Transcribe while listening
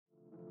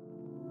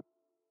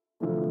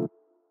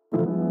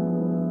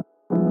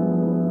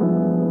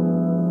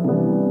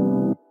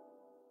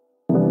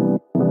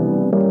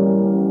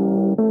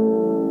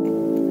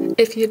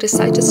If you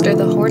decide to stir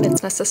the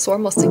hornet's nest, the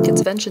swarm will seek its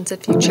vengeance.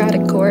 If you try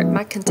to court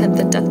my contempt,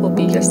 then death will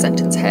be your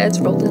sentence. Heads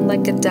rolling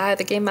like a die,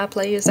 the game I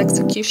play is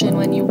execution.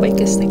 When you wake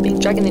a sleeping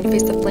dragon and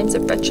face the flames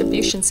of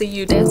retribution, see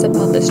you dance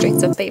upon the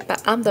strings of fate,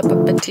 but I'm the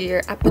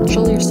puppeteer. I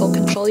patrol your soul,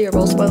 control your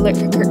role, spoil it,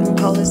 your curtain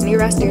call is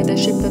near. I steer the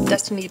ship of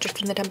destiny, drift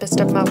from the tempest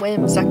of my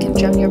whims. I can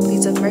drown your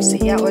pleas of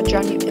mercy out or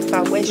drown you if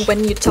I wish.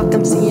 When you talk,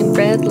 I'm seeing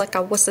red like I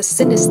was a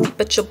synesthete,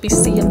 but you'll be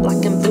seeing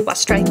black and blue. I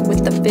strike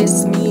with the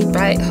fist, mean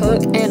right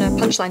hook and a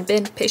punchline.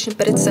 Been patient,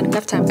 but it's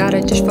enough time. Got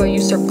a dish for you,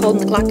 serve cold,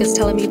 and the clock is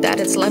telling me that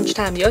it's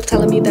lunchtime. You're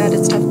telling me that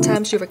it's tough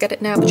times, you regret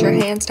it now, but your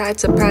hands tied.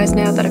 Surprised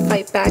now that I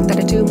fight back, that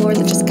I do more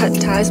than just cut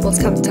ties. Well,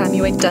 it's come time,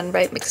 you ain't done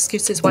right. Make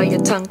excuses while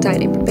you're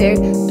tongue-tied, ain't prepared,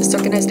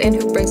 disorganized, and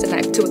who brings a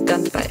knife to a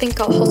gunfight. Think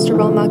I'll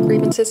holster all my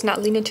grievances,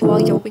 not lean into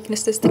all your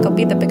weaknesses. Think I'll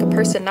be the bigger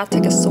person, not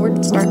take a sword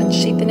and start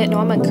unsheathing it. No,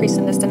 I'm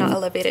increasing this and not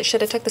elevate it.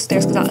 Should've took the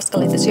stairs, cause I'll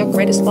escalate this. Your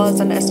greatest flaw is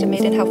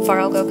underestimating how far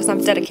I'll go, cause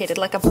I'm dedicated.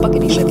 Like a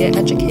bucket, you should get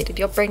educated.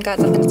 Your brain got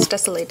nothing, it's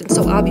desolating.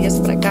 So obvious,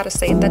 but I gotta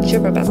say that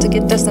you're about to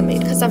get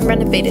decimated, cause I'm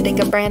renovated, ain't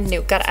got brand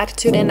new. Got an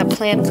attitude and a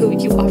plan, cool.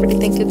 You already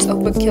think it's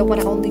overkill when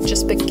I only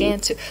just began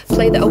to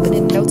play the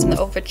opening notes in the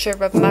overture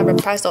of my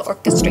reprisal.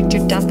 Orchestrate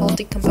your downfall,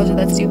 decomposure,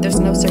 that's you, there's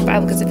no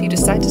survival. Cause if you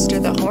decide to stir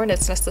the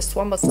hornet's nest, the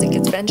swarm will seek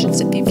its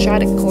vengeance. If you try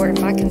to court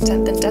my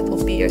contempt, then death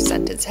will be your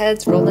sentence.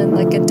 Heads rolling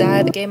like a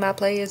die, the game I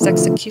play is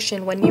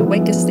execution. When you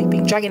wake a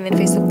sleeping dragon and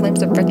face the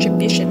flames of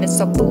retribution, it's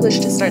so foolish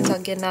to start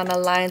tugging on a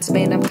lion's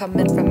mane. I'm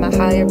coming from a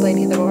higher plane,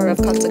 either or of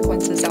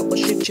consequences. I will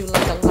shoot you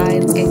like a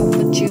lion's game. I'll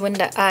put you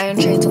into iron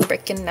chains on the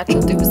breaking.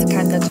 Natural dew is the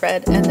kind that's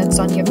red and that's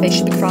on your face.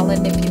 Should be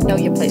crawling if you know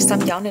your place.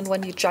 I'm yawning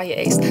when you draw your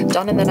ace.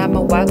 Dawning that I'm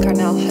a wild card,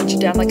 now I'll hunt you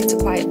down like it's a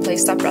quiet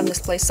place. I run this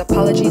place,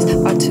 apologies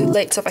are too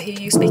late. So if I hear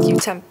you speak, you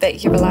tempt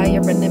fate. You're a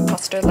liar, an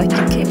imposter, like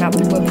you came out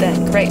through a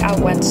vent. Great, I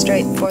went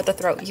straight for the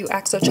throat. You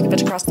act so chicken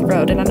bitch across the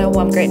road, and I know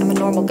I'm great, I'm a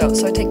normal goat,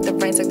 so I take the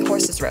reins like the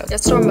horses rode.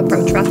 That storm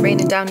approach, wrath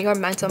raining down your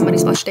mind, so money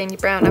splash stain you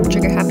brown. I'm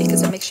trigger happy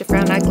cause it makes you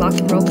frown. I glock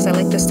and roll cause I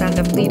like the sound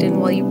of bleeding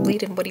while you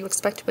bleeding. What do you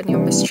expect when you're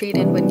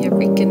mistreated? When you're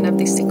reeking of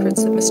these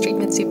secrets of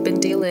mistreatments you've been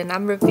dealing.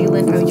 I'm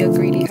revealing how you're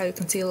greedy, how you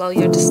conceal all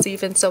your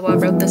deceiving. So I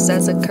wrote this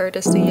as a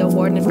courtesy, a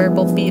warning,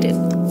 verbal beating.